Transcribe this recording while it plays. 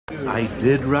I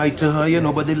did write to her, you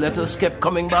know, but the letters kept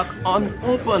coming back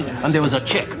unopened. And there was a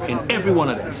check in every one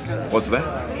of them. What's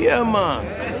that? Yeah, man.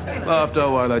 After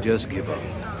a while, I just gave up.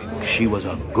 She was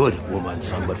a good woman,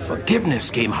 son, but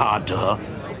forgiveness came hard to her.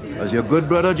 As your good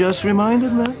brother just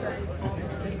reminded me.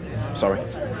 Sorry.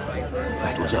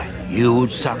 That was a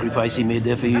huge sacrifice he made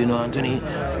there for you, you know, Anthony.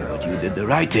 But you did the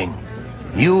right thing.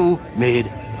 You made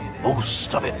the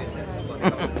most of it.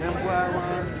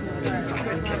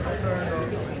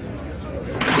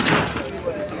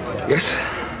 Yes?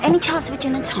 Any chance of a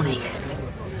gin and tonic?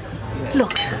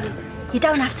 Look, you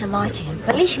don't have to like him, but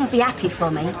at least you can be happy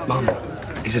for me. Mum,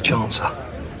 he's a chancer.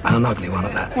 And an ugly one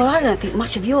at that. Well, I don't think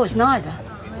much of yours, neither.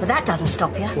 But that doesn't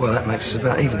stop you. Well, that makes us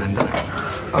about even then, doesn't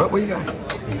it? All right, where you going?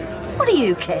 What do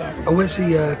you care? Oh, where's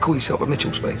the call yourself at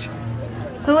Mitchell speech?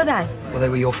 Who are they? Well, they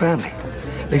were your family.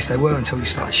 At least they were until you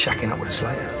started shacking up with the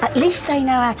Slaters. At least they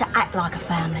know how to act like a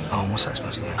family. Oh, what's that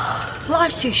supposed to mean?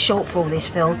 Life's too short for all this,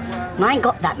 Phil. And I ain't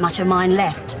got that much of mine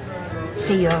left.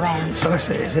 See you around. So that's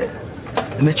it, is it?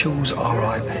 The Mitchells,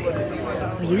 R.I.P.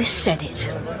 Well, you said it.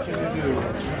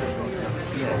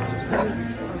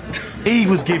 He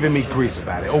was giving me grief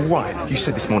about it, all right. You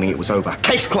said this morning it was over.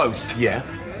 Case closed. Yeah.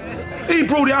 He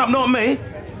brought it up, not me.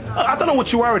 I don't know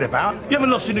what you're worried about. You haven't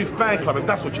lost your new fan club, if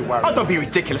that's what you're worried about. Oh, don't be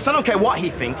ridiculous. I don't care what he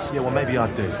thinks. Yeah, well, maybe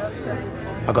I do.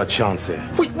 I got a chance here.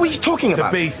 What are you talking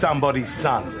about? To be somebody's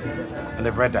son. I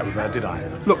never read that with her, did I?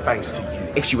 Look, thanks to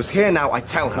you. If she was here now, I'd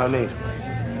tell her. No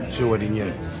need. She already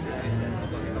knew.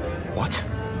 What?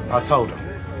 I told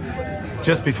her.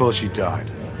 Just before she died.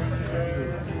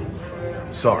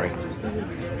 Sorry.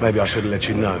 Maybe I should have let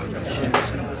you know.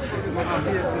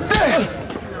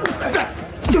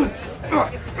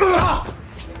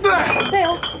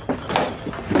 Phil.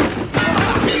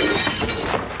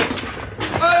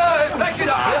 Back it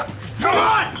up! Come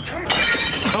on!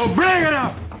 Oh, bring it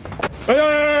up!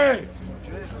 Hey!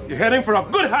 You're heading for a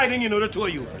good hiding, you know, the two of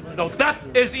you. Now that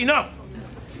is enough.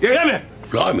 You hear me?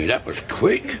 Blimey, that was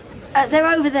quick. They're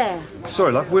over there.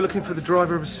 Sorry, love, we're looking for the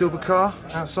driver of a silver car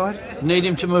outside. Need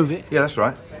him to move it? Yeah, that's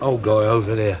right. Old guy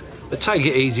over there. But take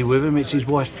it easy with him, it's his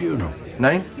wife's funeral.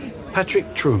 Name?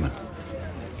 Patrick Truman.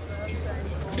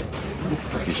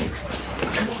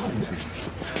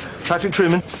 Patrick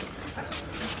Truman.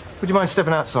 Would you mind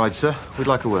stepping outside, sir? We'd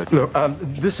like a word. Look,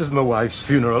 this is my wife's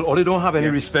funeral, or they don't have any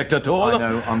respect at all. I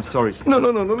know, I'm sorry, sir. No, I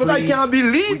Please. can't We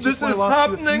believe just this want is to ask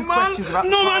you a few happening, man. questions about-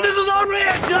 No, man, this is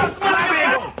outrageous, man.